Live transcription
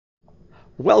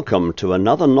Welcome to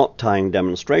another knot tying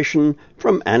demonstration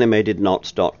from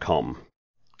animatedknots.com.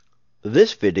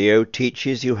 This video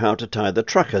teaches you how to tie the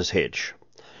trucker's hitch.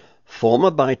 Form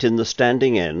a bight in the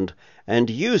standing end and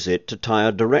use it to tie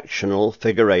a directional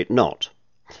figure-8 knot.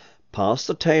 Pass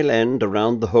the tail end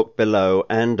around the hook below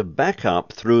and back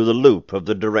up through the loop of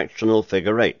the directional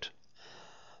figure-8.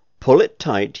 Pull it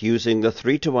tight using the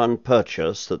 3-to-1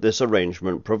 purchase that this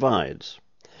arrangement provides.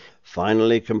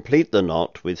 Finally complete the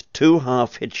knot with 2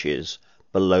 half hitches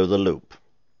below the loop.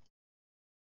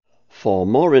 For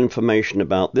more information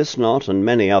about this knot and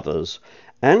many others,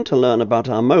 and to learn about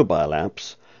our mobile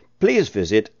apps, please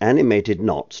visit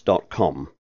animatedknots.com.